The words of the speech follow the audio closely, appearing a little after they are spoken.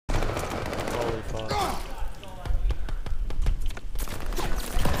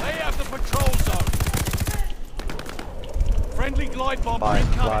They have the patrol zone. Friendly glide bomb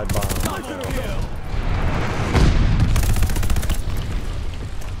incoming. Glide bomb. Double kill.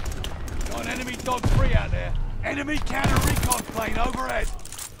 Got an enemy dog 3 out there. Enemy counter recon plane overhead.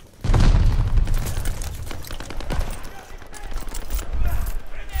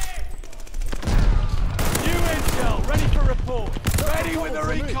 New intel, ready for report. Ready with the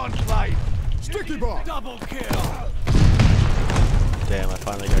recon plane. Sticky bomb. Double kill. Damn, I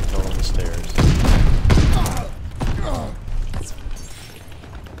finally got killed on the stairs.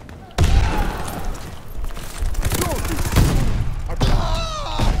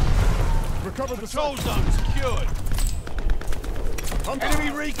 Recover the Patrol zone secured.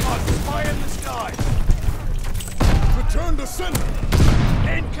 Enemy recon, spy in the skies. Return to sender.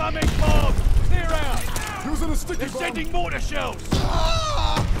 Incoming bomb. Clear out. Using a sticky They're bomb. sending mortar shells.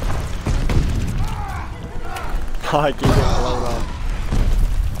 I keep getting blown up.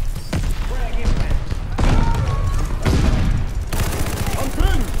 I'm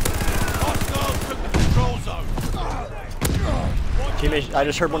pinned. Hostiles took the control zone. Teammate, I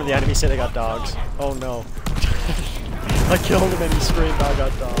just heard one of the enemies say they got dogs. Oh no. I killed him and he screamed, I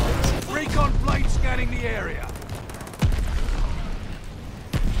got dogs. Recon plane scanning the area.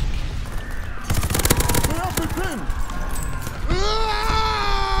 They have me pinned.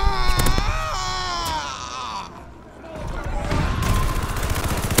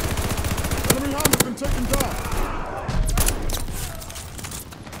 Enemy arm has been taken down.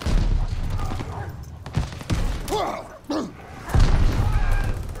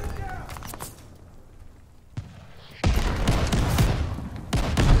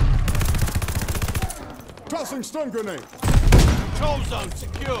 Tossing stun grenade. Control zone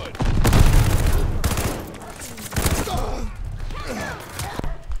secured.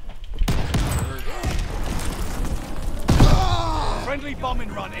 Friendly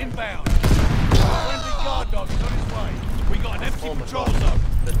bombing run inbound. Friendly guard dog is on his way. We got an empty patrol zone.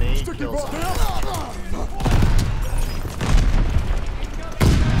 The nade Sticky kills bomb. him.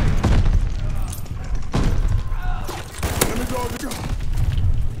 Enemy dog.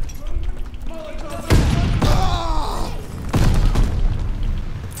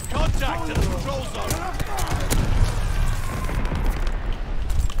 Contact to the control zone.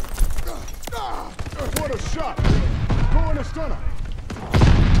 What a shot! Throwing a stunner.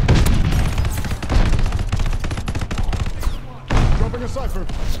 Dropping a cipher.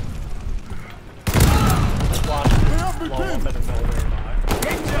 They have me pinned.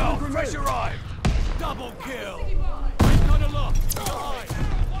 Intel, fresh arrived. Double kill. We've got a lock.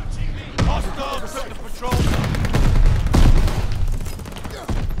 Hostiles took the patrol zone.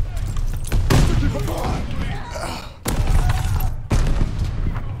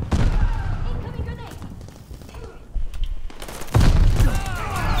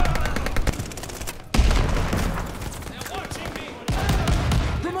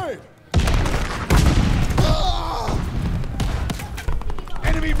 Grenade.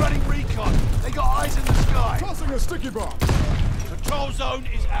 Enemy running recon. They got eyes in the sky. Tossing a sticky bomb. Control zone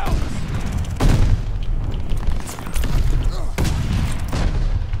is ours.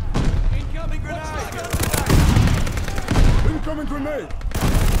 Incoming grenade. Incoming grenade.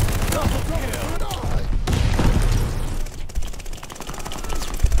 Double kill.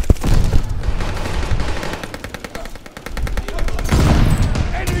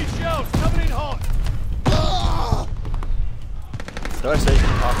 Enemy shells coming in hot. Did I say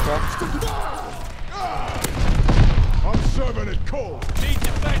Aqua? I'm serving it cold. Need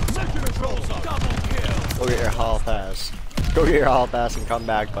defense and control zone. Double kill. Go get your hall pass. Go get your hall pass and come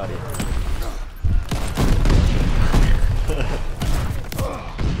back, buddy.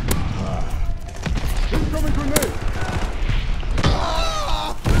 Incoming grenade.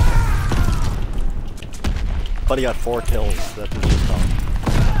 Buddy got 4 kills. That's what he's called.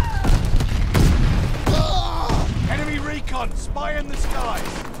 Enemy recon, spy in the skies.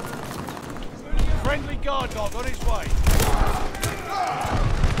 Friendly guard dog on his way.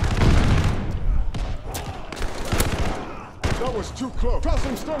 That was too close.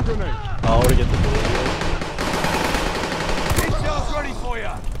 Tossing stun grenade. Oh, to get the blue. Intel's ready for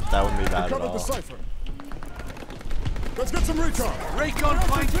you. That wouldn't be bad at Covered the all. cipher. Let's get some recon. Recon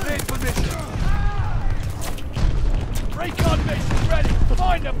plane cleared for mission. Recon mission ready.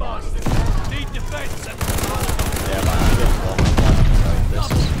 Find a monster. Need defense and Yeah, man, I'm getting blown up left and right. This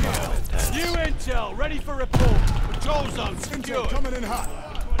is fucking intense. new intel ready for report. Patrol zone Intel secured. coming in hot.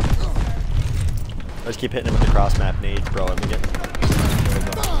 Let's keep hitting him with the cross map nades, bro. Let me get.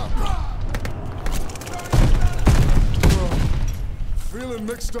 Feeling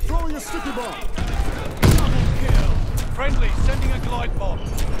mixed up. Throwing a sticky bomb. Double kill. Friendly, sending a glide bomb.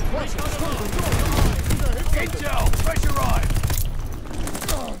 Watch it. Intel, pressurized.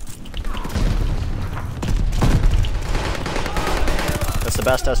 That's the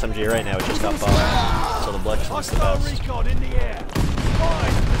best SMG right now. It just got buffed. So the Blix is the Hostile best. recon in the air.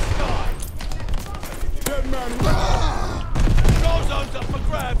 Spies in the sky. Dead man. Control zone's up for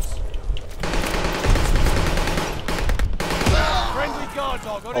grabs. Friendly guard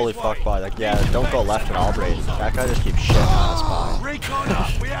dog on Holy his fuck, way. by like, yeah, don't go left at all, Brady. That guy just keeps shitting on us by. Recon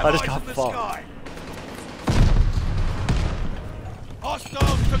up. We have I just eyes got in the fucked. sky.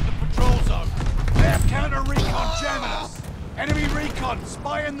 Hostiles took the patrol zone. They have counter recon jamming us. Enemy recon,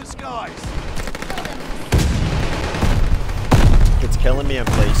 spy in the skies. It's killing me in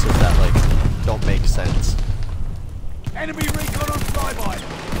places that, like, don't make sense. Enemy recon on flyby.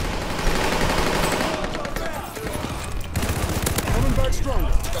 Coming back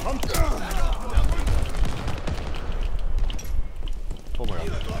stronger. Oh my god.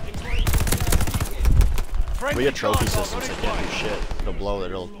 Friendly We get trophy guard dog systems on that his can't way. do shit. It'll blow it,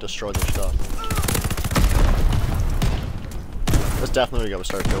 it'll destroy their stuff. That's definitely what we gotta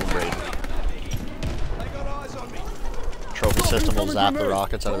start doing, Brady. Trophy system will zap the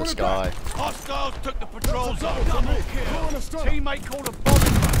rockets out of the sky. Hostiles took the patrol zone. Double Double kill. kill. Teammate called a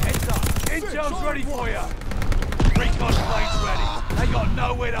bombing run. Heads up. Intel's ready for you. Recon planes ready. They got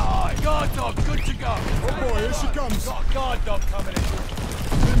nowhere to hide. Guard dog, good to go. Oh boy, here she comes. Got a guard dog coming in.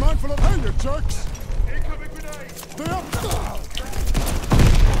 Be mindful of her, you jerks. Incoming grenade. Stay up.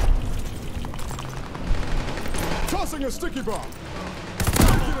 Tossing a sticky bomb.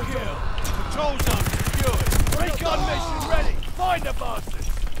 Double kill. Patrol zone secured. Recon mission ready. Find the bastards.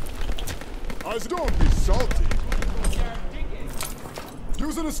 Eyes, don't be salty.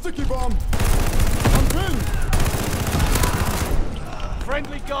 Using a sticky bomb. I'm pinned.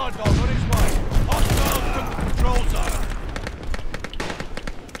 Friendly guard dog on his way. Hostiles took the patrol zone.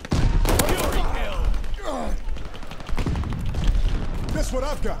 Fury kill. Guess what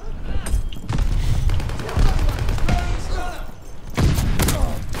I've got?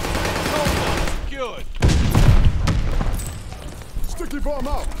 Patrol zone secured. Sticky bomb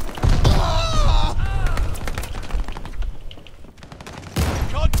out.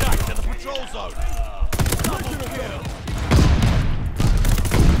 Contact to the patrol zone. Double kill.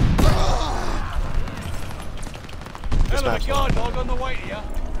 Hell of match a guard dog on the way to you.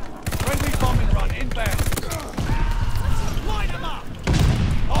 Friendly bombing run inbound. Line them up.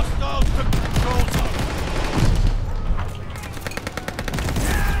 Hostiles took the patrol zone.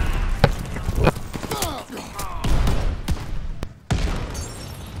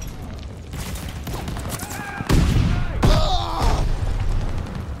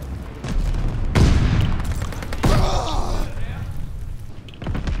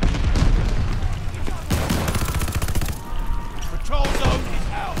 Patrol zone is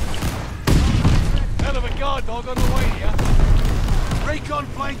out. Hell of a guard dog on the way here. Recon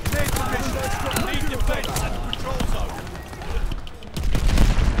plane clear position. Need defense at the patrol zone.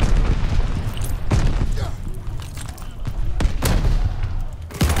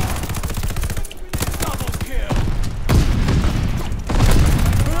 Double kill.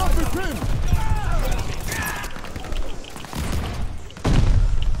 They have me pinned.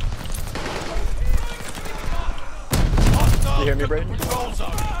 Hostiles You hear me, took the Brayden? patrol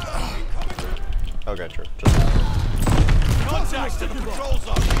zone. Okay, true. Just Contact to the patrol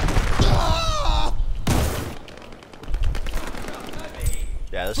zone.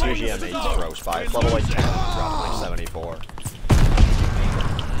 yeah, this UMG-8 is gross. 5 level like 10, dropping like 74.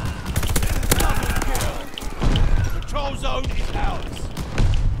 Double kill. Patrol zone is ours.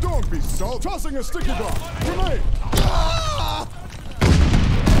 Don't be salty. Tossing a sticky bomb. Grenade.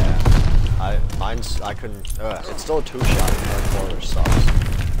 I couldn't, it's still a 2-shot, hardcore, which sucks.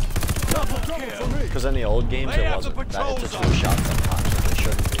 Double For kill. me. Because in the old games They it have the wasn't, that it's a patrol 2-shot sometimes, which it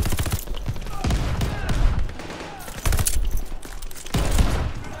shouldn't be.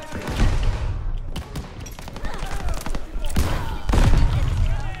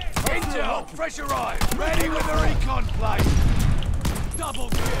 Intel, fresh arrived. Ready with the recon plane. Double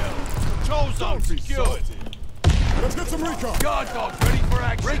kill. Patrol zone Don't be secured. salty. Let's get some recon. Guard dog ready for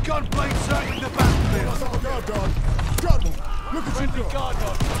action. Recon plane circling the battlefield. Let's have a guard dog. Got one. Look at Friendly you go. guard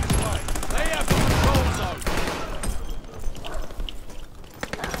dog on his way. They have the patrol zone.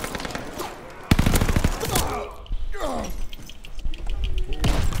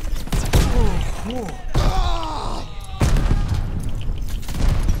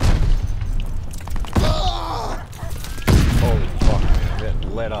 Holy fuck, man, I'm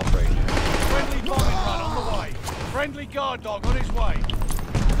getting lit up right now. Friendly bombing run on the way. Friendly guard dog on his way.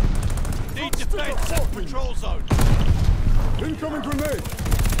 defense and patrol zone. Incoming grenade!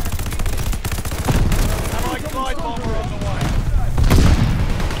 Allied glide bomber on the way.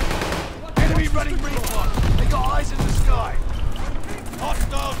 Enemy running recon. They got eyes in the sky.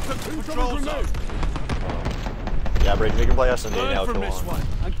 Hostiles took the patrol zone. Yeah, Brayden, we can play S&D now Learn if from you this want. one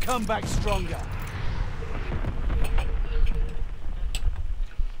and come back stronger.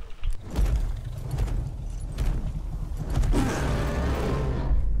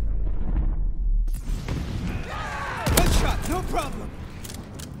 Good shot, no problem.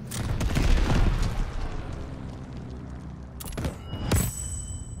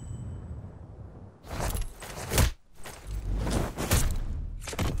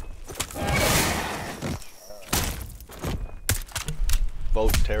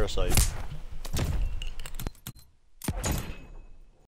 Vote Terracite.